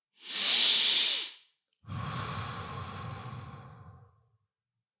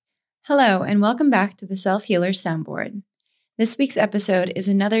Hello, and welcome back to the Self-Healer Soundboard. This week's episode is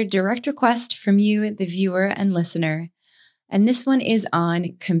another direct request from you, the viewer and listener. And this one is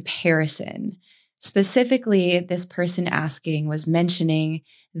on comparison. Specifically, this person asking was mentioning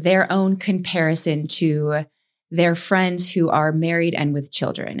their own comparison to their friends who are married and with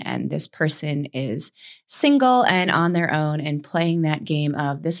children. And this person is single and on their own and playing that game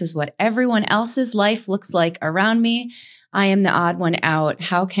of, this is what everyone else's life looks like around me. I am the odd one out.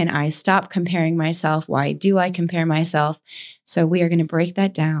 How can I stop comparing myself? Why do I compare myself? So we are going to break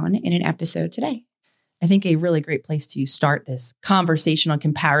that down in an episode today. I think a really great place to start this conversation on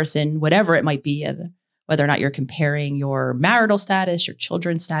comparison, whatever it might be, whether or not you're comparing your marital status, your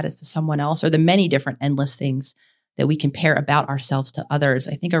children's status to someone else, or the many different endless things that we compare about ourselves to others.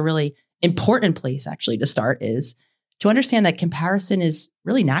 I think a really important place actually to start is to understand that comparison is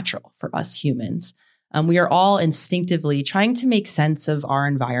really natural for us humans. We are all instinctively trying to make sense of our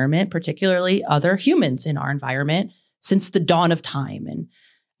environment, particularly other humans in our environment, since the dawn of time. And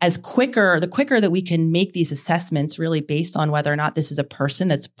the quicker that we can make these assessments really based on whether or not this is a person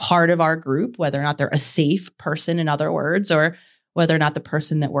that's part of our group, whether or not they're a safe person, in other words, or whether or not the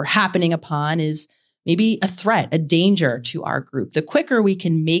person that we're happening upon is maybe a threat, a danger to our group. The quicker we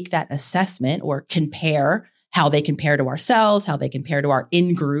can make that assessment or compare how they compare to ourselves, how they compare to our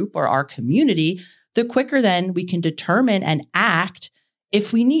in-group or our community, the quicker then we can determine and act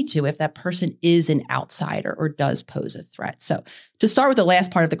if we need to, if that person is an outsider or does pose a threat. So to start with the last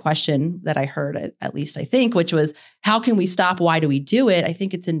part of the question that I heard, at least I think, which was, how can we stop? Why do we do it? I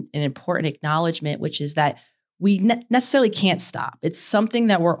think it's an important acknowledgement, which is that we necessarily can't stop. It's something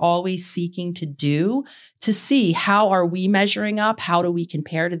that we're always seeking to do to see how are we measuring up? How do we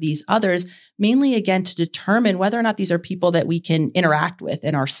compare to these others? Mainly, again, to determine whether or not these are people that we can interact with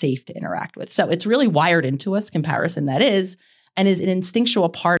and are safe to interact with. So it's really wired into us, comparison that is, and is an instinctual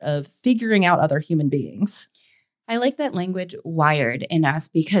part of figuring out other human beings. I like that language, wired in us,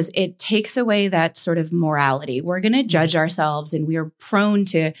 because it takes away that sort of morality. We're going to judge ourselves, and we're prone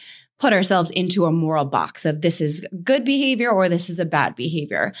to put ourselves into a moral box of this is good behavior or this is a bad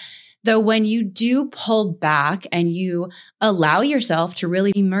behavior. Though when you do pull back and you allow yourself to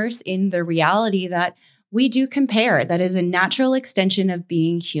really immerse in the reality that we do compare, that is a natural extension of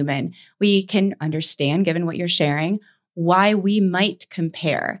being human, we can understand, given what you're sharing, why we might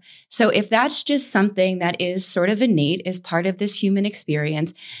compare. So if that's just something that is sort of innate, is part of this human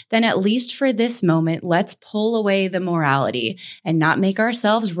experience, then at least for this moment, let's pull away the morality and not make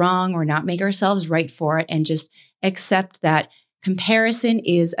ourselves wrong or not make ourselves right for it, and just accept that comparison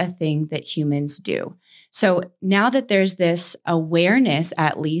is a thing that humans do. So now that there's this awareness,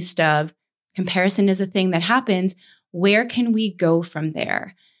 at least, of comparison is a thing that happens, where can we go from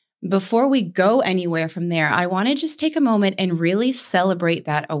there? Before we go anywhere from there, I want to just take a moment and really celebrate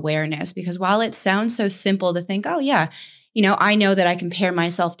that awareness, because while it sounds so simple to think, oh yeah, I know that I compare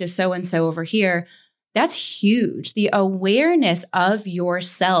myself to so-and-so over here, that's huge. The awareness of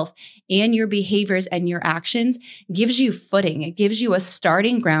yourself and your behaviors and your actions gives you footing. It gives you a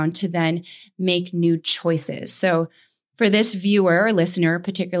starting ground to then make new choices. So for this viewer or listener,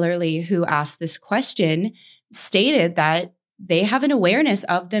 particularly who asked this question, stated that they have an awareness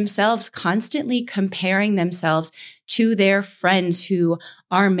of themselves constantly comparing themselves to their friends who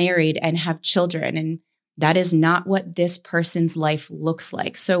are married and have children. And that is not what this person's life looks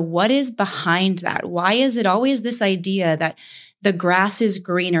like. So what is behind that? Why is it always this idea that the grass is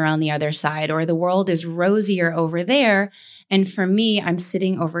greener on the other side, or the world is rosier over there? And for me, I'm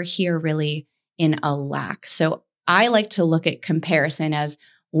sitting over here really in a lack. So I like to look at comparison as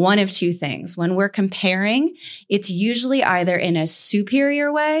one of two things. When we're comparing, it's usually either in a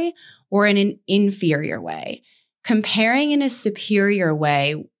superior way or in an inferior way. Comparing in a superior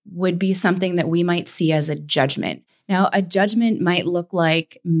way would be something that we might see as a judgment. Now, a judgment might look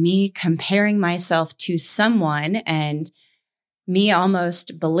like me comparing myself to someone and me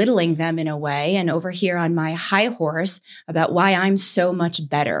almost belittling them in a way, and over here on my high horse about why I'm so much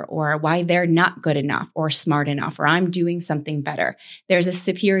better, or why they're not good enough or smart enough, or I'm doing something better. There's a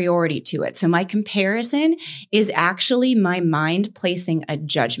superiority to it. So my comparison is actually my mind placing a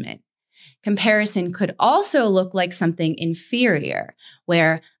judgment. Comparison could also look like something inferior,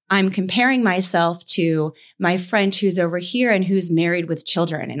 where I'm comparing myself to my friend who's over here and who's married with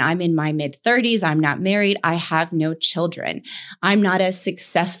children. And I'm in my mid-30s. I'm not married. I have no children. I'm not as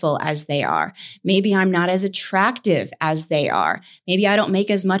successful as they are. Maybe I'm not as attractive as they are. Maybe I don't make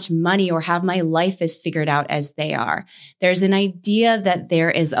as much money or have my life as figured out as they are. There's an idea that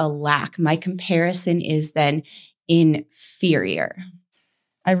there is a lack. My comparison is then inferior.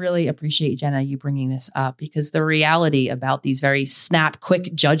 I really appreciate, Jenna, you bringing this up, because the reality about these very snap,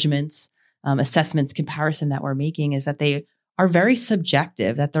 quick judgments, assessments, comparison that we're making is that they are very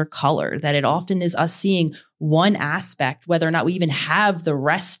subjective, that they're colored, that it often is us seeing one aspect, whether or not we even have the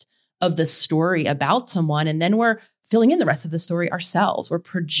rest of the story about someone. And then we're filling in the rest of the story ourselves. We're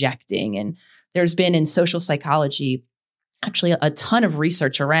projecting. And there's been in social psychology, actually a ton of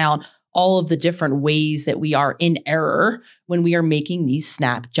research around all of the different ways that we are in error when we are making these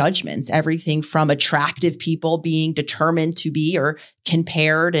snap judgments. Everything from attractive people being determined to be or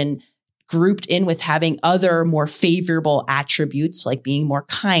compared and grouped in with having other more favorable attributes like being more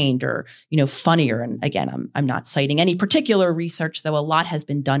kind or, funnier. And again, I'm not citing any particular research, though a lot has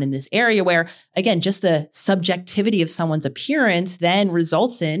been done in this area where, again, just the subjectivity of someone's appearance then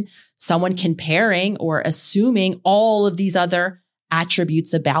results in someone comparing or assuming all of these other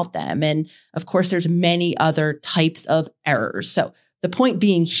attributes about them. And of course, there's many other types of errors. So the point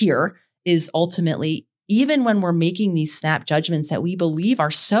being here is ultimately, even when we're making these snap judgments that we believe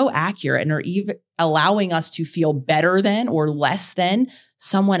are so accurate and are even allowing us to feel better than or less than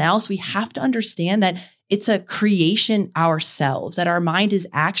someone else, we have to understand that it's a creation ourselves, that our mind is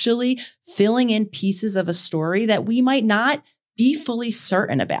actually filling in pieces of a story that we might not be fully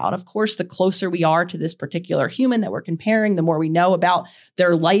certain about. Of course, the closer we are to this particular human that we're comparing, the more we know about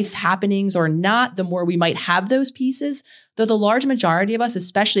their life's happenings or not, the more we might have those pieces. Though the large majority of us,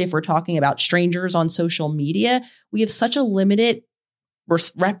 especially if we're talking about strangers on social media, we have such a limited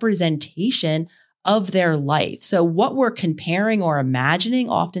representation of their life. So what we're comparing or imagining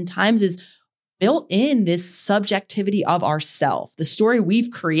oftentimes is built in this subjectivity of ourself, the story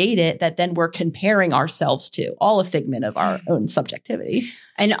we've created that then we're comparing ourselves to, all a figment of our own subjectivity.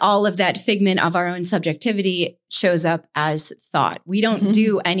 And all of that figment of our own subjectivity shows up as thought. We don't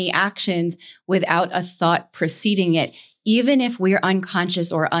do any actions without a thought preceding it, even if we're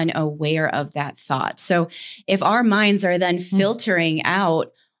unconscious or unaware of that thought. So if our minds are then filtering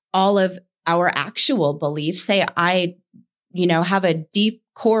out all of our actual beliefs, say I, have a deep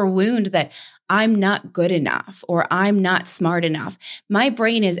core wound that I'm not good enough or I'm not smart enough. My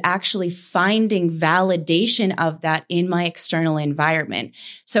brain is actually finding validation of that in my external environment.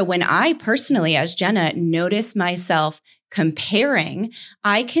 So when I personally, as Jenna, notice myself comparing,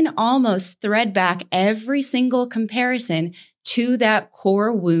 I can almost thread back every single comparison to that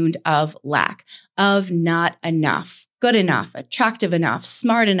core wound of lack, of not enough, good enough, attractive enough,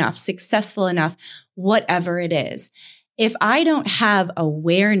 smart enough, successful enough, whatever it is. If I don't have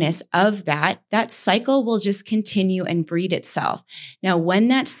awareness of that, that cycle will just continue and breed itself. Now, when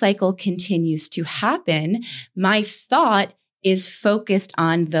that cycle continues to happen, my thought is focused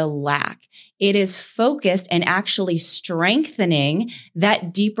on the lack. It is focused and actually strengthening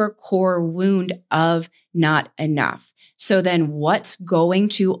that deeper core wound of not enough. So then what's going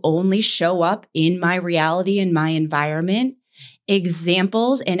to only show up in my reality and my environment?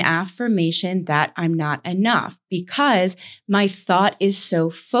 Examples and affirmation that I'm not enough, because my thought is so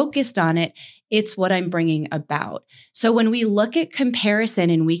focused on it. It's what I'm bringing about. So when we look at comparison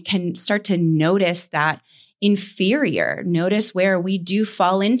and we can start to notice that inferior, notice where we do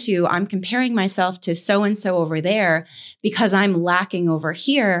fall into, I'm comparing myself to so-and-so over there because I'm lacking over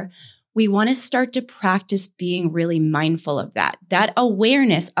here. We want to start to practice being really mindful of that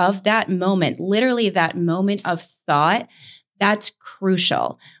awareness of that moment, literally that moment of thought. That's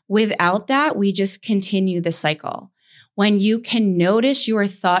crucial. Without that, we just continue the cycle. When you can notice your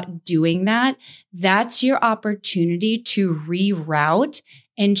thought doing that, that's your opportunity to reroute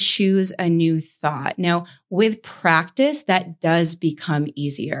and choose a new thought. Now, with practice, that does become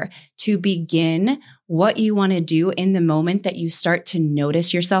easier to begin what you want to do in the moment that you start to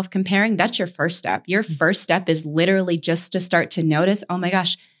notice yourself comparing. That's your first step. Your first step is literally just to start to notice, oh my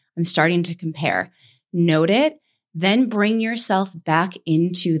gosh, I'm starting to compare. Note it. Then bring yourself back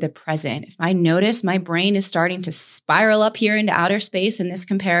into the present. If I notice my brain is starting to spiral up here into outer space in this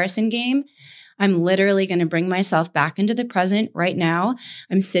comparison game, I'm literally going to bring myself back into the present right now.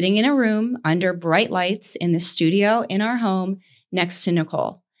 I'm sitting in a room under bright lights in the studio in our home next to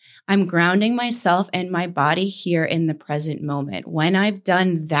Nicole. I'm grounding myself and my body here in the present moment. When I've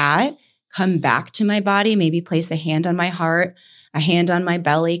done that, come back to my body, maybe place a hand on my heart, a hand on my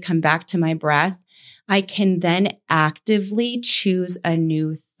belly, come back to my breath. I can then actively choose a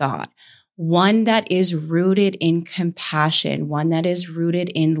new thought, one that is rooted in compassion, one that is rooted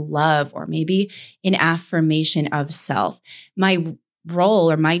in love, or maybe in affirmation of self. My role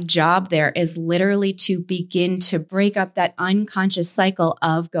or my job there is literally to begin to break up that unconscious cycle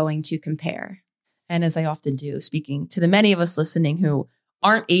of going to compare. And as I often do, speaking to the many of us listening who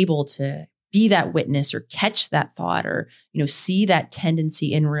aren't able to be that witness or catch that thought or, see that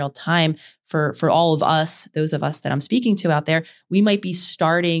tendency in real time. For all of us, those of us that I'm speaking to out there, we might be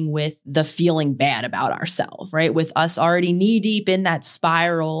starting with the feeling bad about ourselves, right? With us already knee deep in that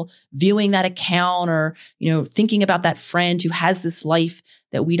spiral, viewing that account or, thinking about that friend who has this life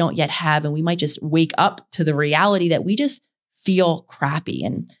that we don't yet have. And we might just wake up to the reality that we just feel crappy.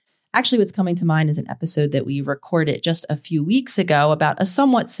 And actually, what's coming to mind is an episode that we recorded just a few weeks ago about a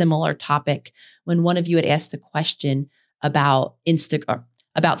somewhat similar topic when one of you had asked a question about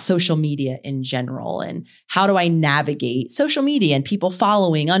about social media in general and how do I navigate social media and people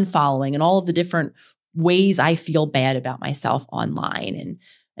following, unfollowing, and all of the different ways I feel bad about myself online. And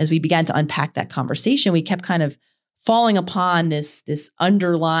as we began to unpack that conversation, we kept kind of falling upon this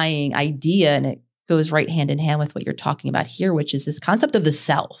underlying idea, and it goes right hand in hand with what you're talking about here, which is this concept of the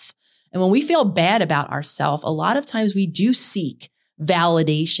self. And when we feel bad about ourselves, a lot of times we do seek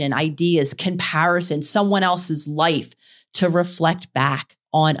validation, ideas, comparison, someone else's life to reflect back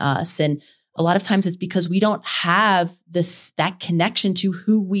on us. And a lot of times it's because we don't have that connection to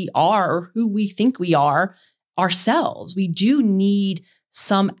who we are or who we think we are ourselves. We do need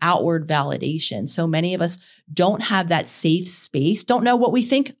some outward validation. So many of us don't have that safe space, don't know what we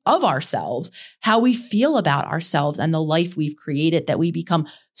think of ourselves, how we feel about ourselves and the life we've created, that we become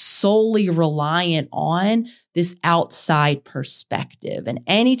solely reliant on this outside perspective. And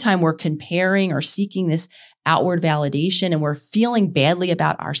anytime we're comparing or seeking this outward validation and we're feeling badly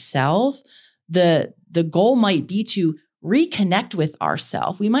about ourselves, the goal might be to reconnect with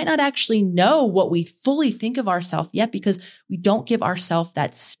ourselves. We might not actually know what we fully think of ourselves yet because we don't give ourselves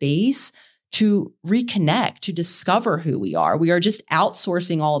that space to reconnect, to discover who we are. We are just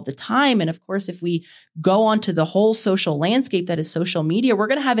outsourcing all of the time. And of course, if we go onto the whole social landscape that is social media, we're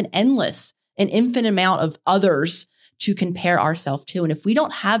going to have an infinite amount of others to compare ourselves to. And if we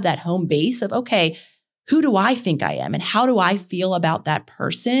don't have that home base of, okay, who do I think I am and how do I feel about that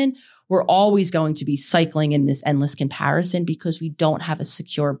person? We're always going to be cycling in this endless comparison because we don't have a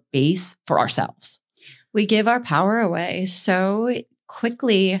secure base for ourselves. We give our power away so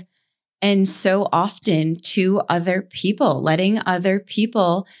quickly and so often to other people, letting other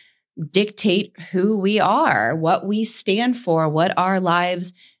people dictate who we are, what we stand for, what our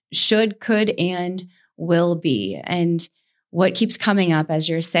lives should, could, and will be. And what keeps coming up as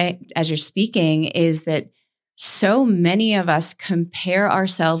you're speaking is that so many of us compare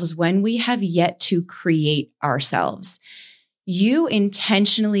ourselves when we have yet to create ourselves. You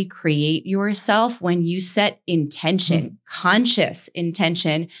intentionally create yourself when you set intention, conscious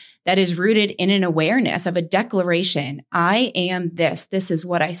intention that is rooted in an awareness of a declaration. I am this. This is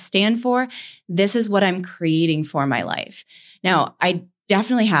what I stand for. This is what I'm creating for my life. Now, I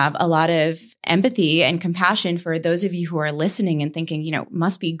definitely have a lot of empathy and compassion for those of you who are listening and thinking,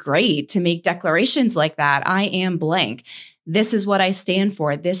 must be great to make declarations like that. I am blank. This is what I stand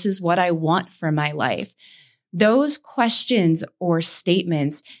for. This is what I want for my life. Those questions or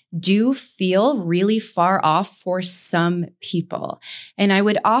statements do feel really far off for some people. And I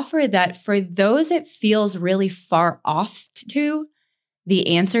would offer that for those it feels really far off to,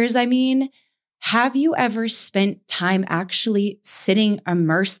 the answers, have you ever spent time actually sitting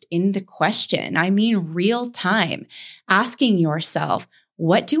immersed in the question? Real time, asking yourself,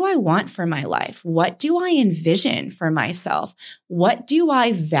 what do I want for my life? What do I envision for myself? What do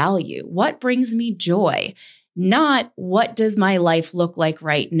I value? What brings me joy? Not what does my life look like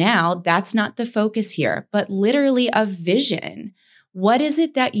right now? That's not the focus here, but literally a vision. What is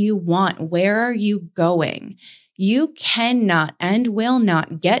it that you want? Where are you going? You cannot and will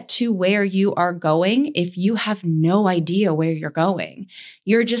not get to where you are going if you have no idea where you're going.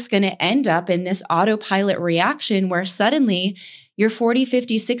 You're just going to end up in this autopilot reaction where suddenly you're 40,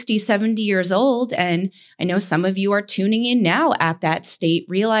 50, 60, 70 years old. And I know some of you are tuning in now at that state,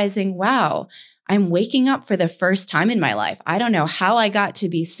 realizing, wow, I'm waking up for the first time in my life. I don't know how I got to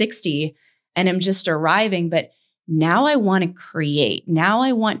be 60 and I'm just arriving, but now I want to create. Now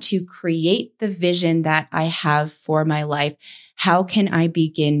I want to create the vision that I have for my life. How can I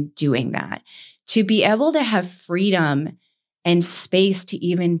begin doing that? To be able to have freedom and space to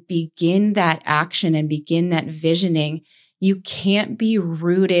even begin that action and begin that visioning, you can't be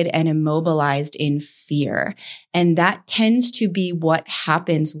rooted and immobilized in fear. And that tends to be what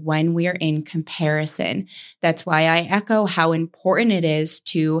happens when we're in comparison. That's why I echo how important it is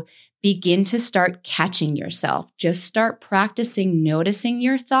to begin to start catching yourself. Just start practicing noticing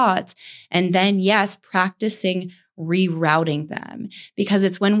your thoughts. And then, yes, practicing rerouting them. Because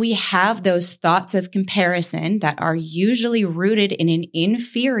it's when we have those thoughts of comparison that are usually rooted in an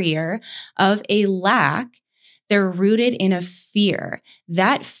inferior of a lack they're rooted in a fear.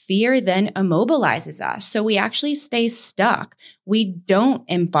 That fear then immobilizes us. So we actually stay stuck. We don't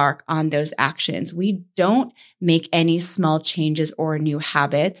embark on those actions. We don't make any small changes or new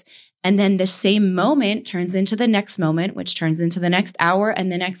habits. And then the same moment turns into the next moment, which turns into the next hour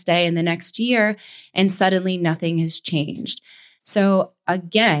and the next day and the next year. And suddenly nothing has changed. So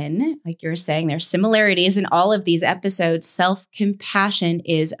again, like you're saying, there's similarities in all of these episodes. Self-compassion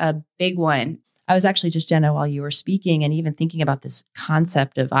is a big one. I was actually just, Jenna, while you were speaking and even thinking about this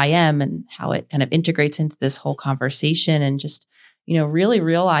concept of I am and how it kind of integrates into this whole conversation, and just, really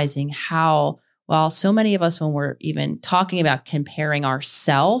realizing how, while so many of us, when we're even talking about comparing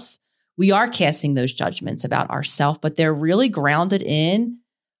ourselves, we are casting those judgments about ourselves, but they're really grounded in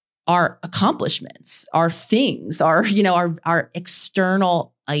our accomplishments, our things, our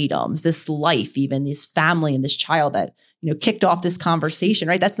external items, this life, even this family and this child that, kicked off this conversation,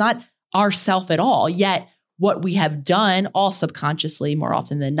 right? That's not ourself at all. Yet what we have done, all subconsciously more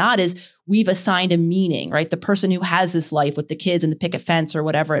often than not, is we've assigned a meaning, right? The person who has this life with the kids and the picket fence or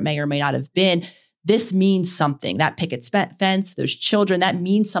whatever it may or may not have been, this means something. That picket fence, those children, that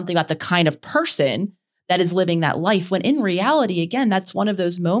means something about the kind of person that is living that life. When in reality, again, that's one of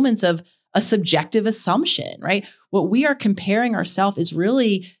those moments of a subjective assumption, right? What we are comparing ourselves is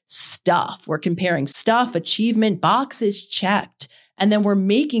really stuff. We're comparing stuff, achievement, boxes checked. And then we're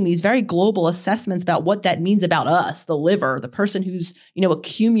making these very global assessments about what that means about us, the liver, the person who's,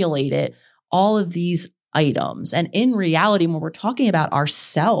 accumulated all of these items. And in reality, when we're talking about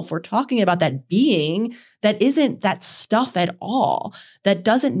ourself, we're talking about that being that isn't that stuff at all, that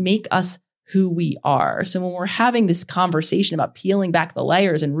doesn't make us who we are. So when we're having this conversation about peeling back the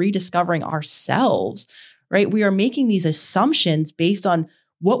layers and rediscovering ourselves, right, we are making these assumptions based on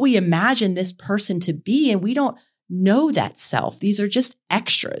what we imagine this person to be. And we don't know that self. These are just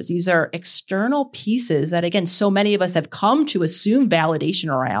extras. These are external pieces that, again, so many of us have come to assume validation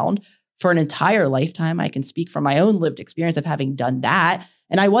around for an entire lifetime. I can speak from my own lived experience of having done that.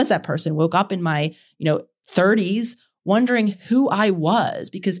 And I was that person, woke up in my, 30s, wondering who I was,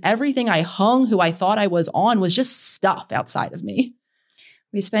 because everything I hung who I thought I was on was just stuff outside of me.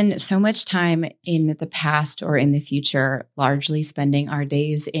 We spend so much time in the past or in the future, largely spending our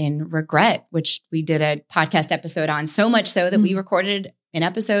days in regret, which we did a podcast episode on, so much so that we recorded an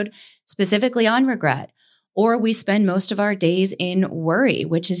episode specifically on regret. Or we spend most of our days in worry,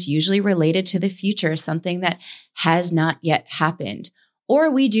 which is usually related to the future, something that has not yet happened. Or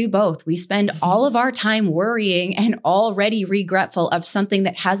we do both. We spend all of our time worrying and already regretful of something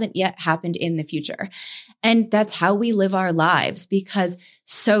that hasn't yet happened in the future. And that's how we live our lives, because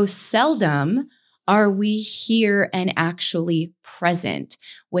so seldom are we here and actually present,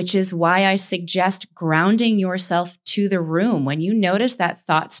 which is why I suggest grounding yourself to the room. When you notice that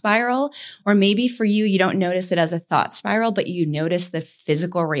thought spiral, or maybe for you, you don't notice it as a thought spiral, but you notice the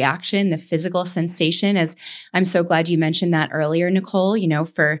physical reaction, the physical sensation. As I'm so glad you mentioned that earlier, Nicole,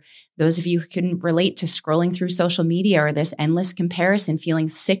 for those of you who can relate to scrolling through social media or this endless comparison, feeling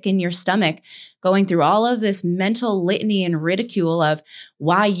sick in your stomach, going through all of this mental litany and ridicule of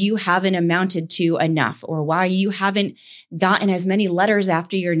why you haven't amounted to enough, or why you haven't gotten as many letters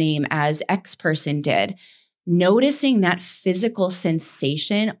after your name as X person did. Noticing that physical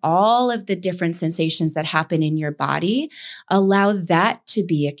sensation, all of the different sensations that happen in your body, allow that to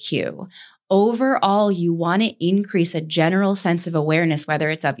be a cue. Overall, you want to increase a general sense of awareness, whether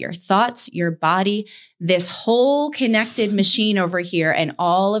it's of your thoughts, your body, this whole connected machine over here, and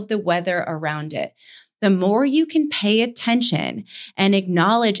all of the weather around it. The more you can pay attention and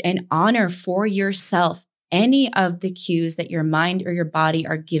acknowledge and honor for yourself any of the cues that your mind or your body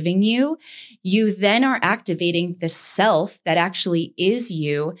are giving you, you then are activating the self that actually is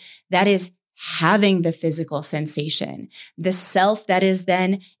you, that is having the physical sensation, the self that is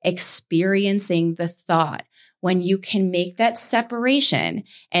then experiencing the thought. When you can make that separation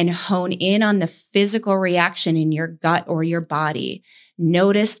and hone in on the physical reaction in your gut or your body,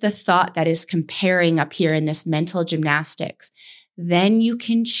 notice the thought that is comparing up here in this mental gymnastics, then you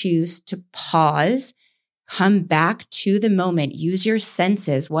can choose to pause, come back to the moment, use your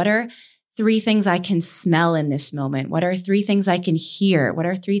senses. What are 3 things I can smell in this moment? What are 3 things I can hear? What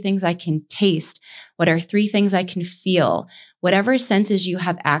are 3 things I can taste? What are 3 things I can feel? Whatever senses you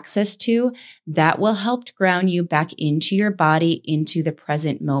have access to, that will help ground you back into your body, into the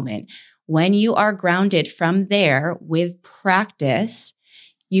present moment. When you are grounded from there with practice,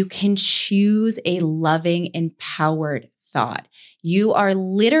 you can choose a loving, empowered thought. You are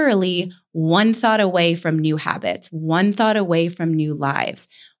literally one thought away from new habits, one thought away from new lives,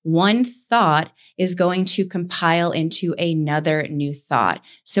 one thought is going to compile into another new thought.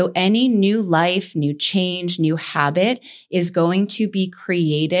 So any new life, new change, new habit is going to be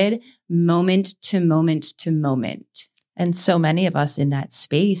created moment to moment to moment. And so many of us in that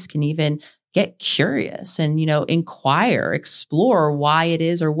space can even get curious and, inquire, explore why it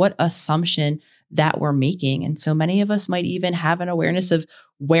is or what assumption that we're making. And so many of us might even have an awareness of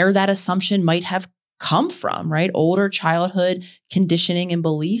where that assumption might have come from, right? Older childhood conditioning and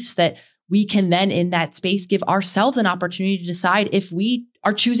beliefs that we can then in that space give ourselves an opportunity to decide if we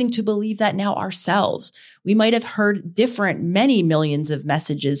are choosing to believe that now ourselves. We might have heard many millions of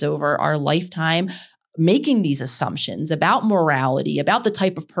messages over our lifetime making these assumptions about morality, about the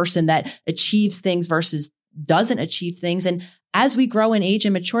type of person that achieves things versus doesn't achieve things. And as we grow in age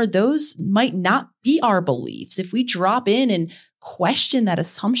and mature, those might not be our beliefs. If we drop in and question that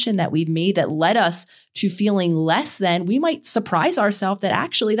assumption that we've made that led us to feeling less than, we might surprise ourselves that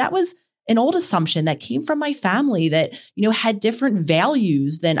actually that was an old assumption that came from my family that, had different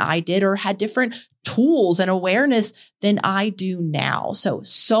values than I did or had different tools and awareness than I do now.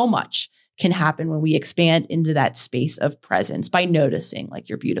 So much can happen when we expand into that space of presence by noticing, like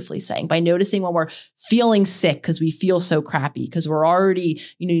you're beautifully saying, by noticing when we're feeling sick because we feel so crappy because we're already,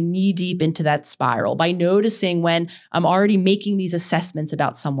 knee deep into that spiral, by noticing when I'm already making these assessments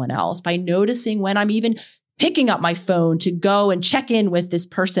about someone else, by noticing when I'm even picking up my phone to go and check in with this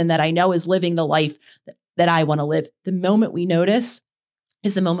person that I know is living the life that I want to live. The moment we notice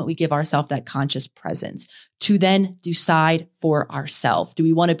is the moment we give ourselves that conscious presence to then decide for ourselves. Do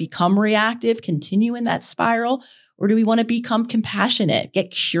we want to become reactive, continue in that spiral, or do we want to become compassionate, get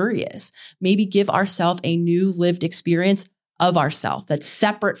curious, maybe give ourselves a new lived experience of ourselves that's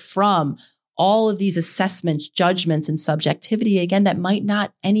separate from all of these assessments, judgments, and subjectivity, again, that might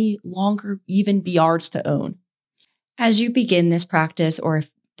not any longer even be ours to own. As you begin this practice, or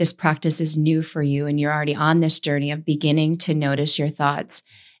if this practice is new for you and you're already on this journey of beginning to notice your thoughts,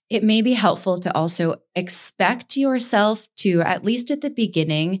 it may be helpful to also expect yourself to, at least at the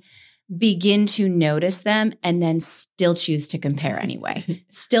beginning, begin to notice them and then still choose to compare anyway,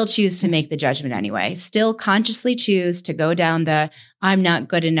 still choose to make the judgment anyway, still consciously choose to go down the I'm not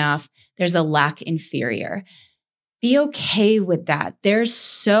good enough, there's a lack inferior. Be okay with that. There's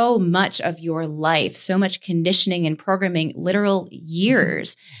so much of your life, so much conditioning and programming, literal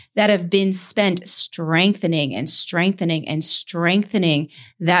years that have been spent strengthening and strengthening and strengthening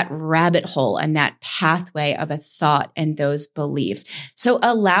that rabbit hole and that pathway of a thought and those beliefs. So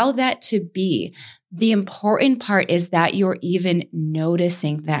allow that to be. The important part is that you're even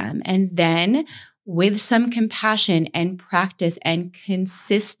noticing them. And then with some compassion and practice and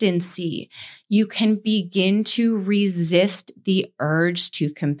consistency, you can begin to resist the urge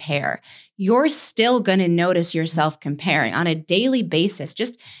to compare. You're still going to notice yourself comparing on a daily basis.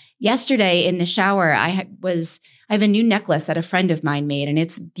 Just yesterday in the shower, I have a new necklace that a friend of mine made, and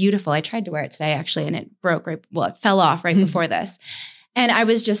it's beautiful. I tried to wear it today, actually, and it broke it fell off right before this. And I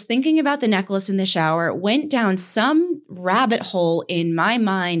was just thinking about the necklace in the shower, went down some rabbit hole in my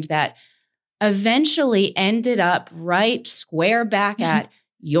mind that eventually ended up right square back at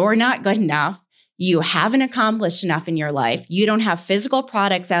you're not good enough. You haven't accomplished enough in your life. You don't have physical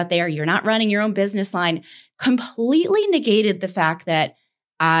products out there. You're not running your own business line. Completely negated the fact that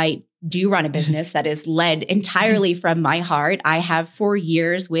I do run a business that is led entirely from my heart. I have for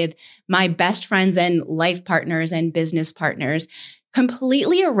years with my best friends and life partners and business partners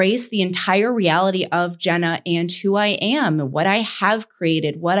completely erase the entire reality of Jenna and who I am, what I have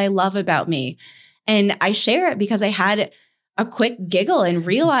created, what I love about me. And I share it because I had a quick giggle and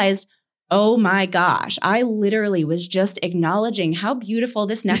realized, oh my gosh, I literally was just acknowledging how beautiful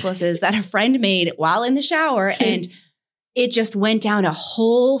this necklace is that a friend made while in the shower. And it just went down a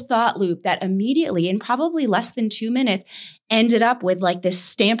whole thought loop that immediately, in probably less than 2 minutes, ended up with like this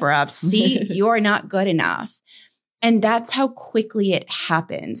stamper of, see, you're not good enough. And that's how quickly it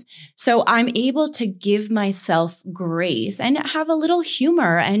happens. So I'm able to give myself grace and have a little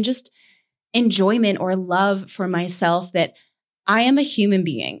humor and just enjoyment or love for myself that I am a human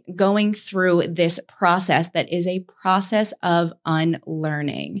being going through this process that is a process of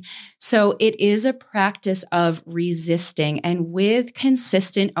unlearning. So it is a practice of resisting, and with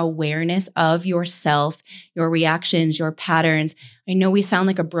consistent awareness of yourself, your reactions, your patterns. I know we sound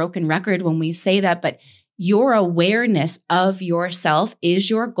like a broken record when we say that, but your awareness of yourself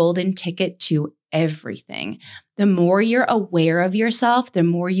is your golden ticket to everything. The more you're aware of yourself, the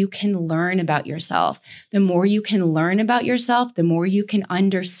more you can learn about yourself. The more you can learn about yourself, the more you can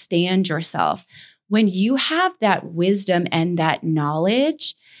understand yourself. When you have that wisdom and that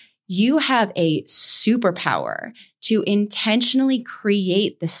knowledge, you have a superpower to intentionally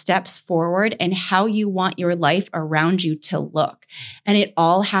create the steps forward and how you want your life around you to look. And it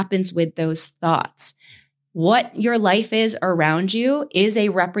all happens with those thoughts. What your life is around you is a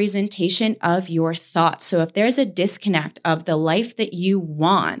representation of your thoughts. So if there's a disconnect of the life that you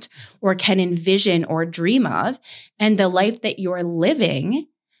want or can envision or dream of and the life that you're living,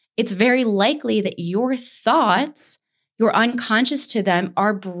 it's very likely that your thoughts, you're unconscious to them,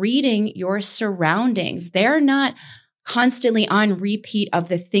 are breeding your surroundings. They're not constantly on repeat of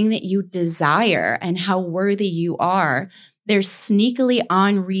the thing that you desire and how worthy you are. They're sneakily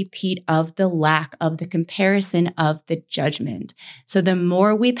on repeat of the lack, of the comparison, of the judgment. So the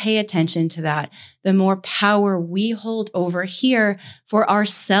more we pay attention to that, the more power we hold over here for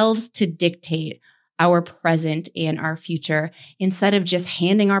ourselves to dictate our present and our future, instead of just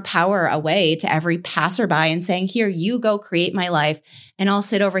handing our power away to every passerby and saying, here, you go create my life, and I'll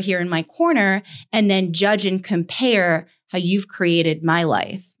sit over here in my corner and then judge and compare how you've created my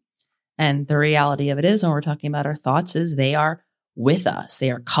life. And the reality of it is, when we're talking about our thoughts, is they are with us.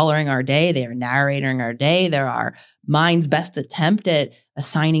 They are coloring our day. They are narrating our day. They're our mind's best attempt at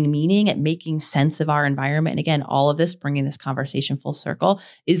assigning meaning, at making sense of our environment. And again, all of this, bringing this conversation full circle,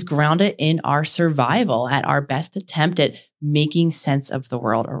 is grounded in our survival, at our best attempt at making sense of the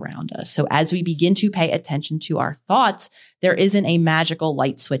world around us. So as we begin to pay attention to our thoughts, there isn't a magical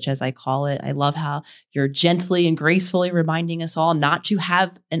light switch, as I call it. I love how you're gently and gracefully reminding us all not to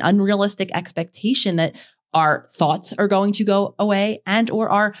have an unrealistic expectation that our thoughts are going to go away and or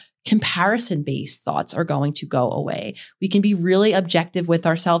our comparison-based thoughts are going to go away. We can be really objective with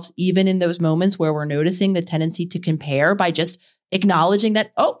ourselves, even in those moments where we're noticing the tendency to compare, by just acknowledging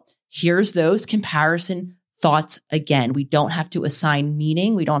that, oh, here's those comparison thoughts again. We don't have to assign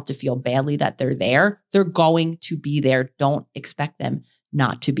meaning. We don't have to feel badly that they're there. They're going to be there. Don't expect them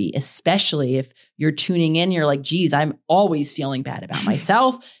not to be, especially if you're tuning in, you're like, geez, I'm always feeling bad about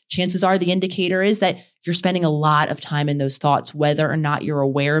myself. Chances are the indicator is that you're spending a lot of time in those thoughts, whether or not you're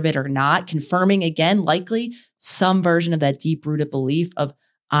aware of it or not, confirming again, likely some version of that deep-rooted belief of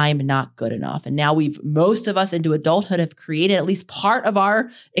I'm not good enough. And now most of us into adulthood have created at least part of our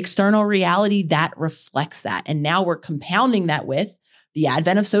external reality that reflects that. And now we're compounding that with the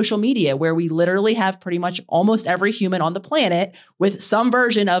advent of social media, where we literally have pretty much almost every human on the planet with some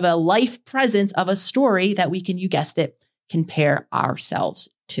version of a life presence of a story that we can, you guessed it, compare ourselves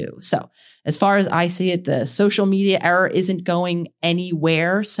to. So as far as I see it, the social media era isn't going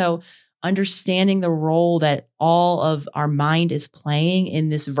anywhere. So understanding the role that all of our mind is playing in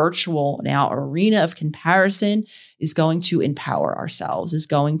this virtual now arena of comparison is going to empower ourselves, is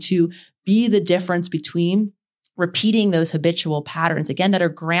going to be the difference between repeating those habitual patterns, again, that are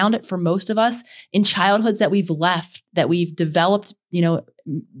grounded for most of us in childhoods that we've left, that we've developed,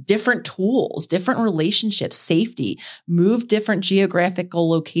 different tools, different relationships, safety, moved different geographical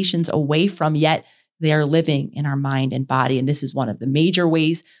locations away from, yet they are living in our mind and body. And this is one of the major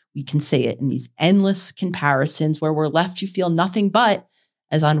ways we can say it, in these endless comparisons where we're left to feel nothing but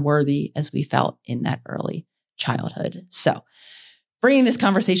as unworthy as we felt in that early childhood. So bringing this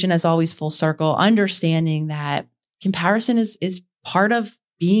conversation, as always, full circle, understanding that comparison is part of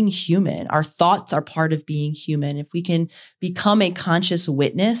being human. Our thoughts are part of being human. If we can become a conscious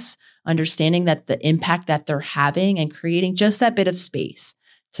witness, understanding that the impact that they're having and creating just that bit of space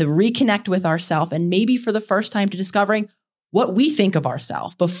to reconnect with ourselves, and maybe for the first time to discovering what we think of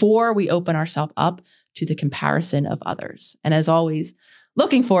ourselves before we open ourselves up to the comparison of others. And as always,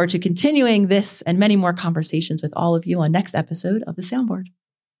 looking forward to continuing this and many more conversations with all of you on next episode of The Soundboard.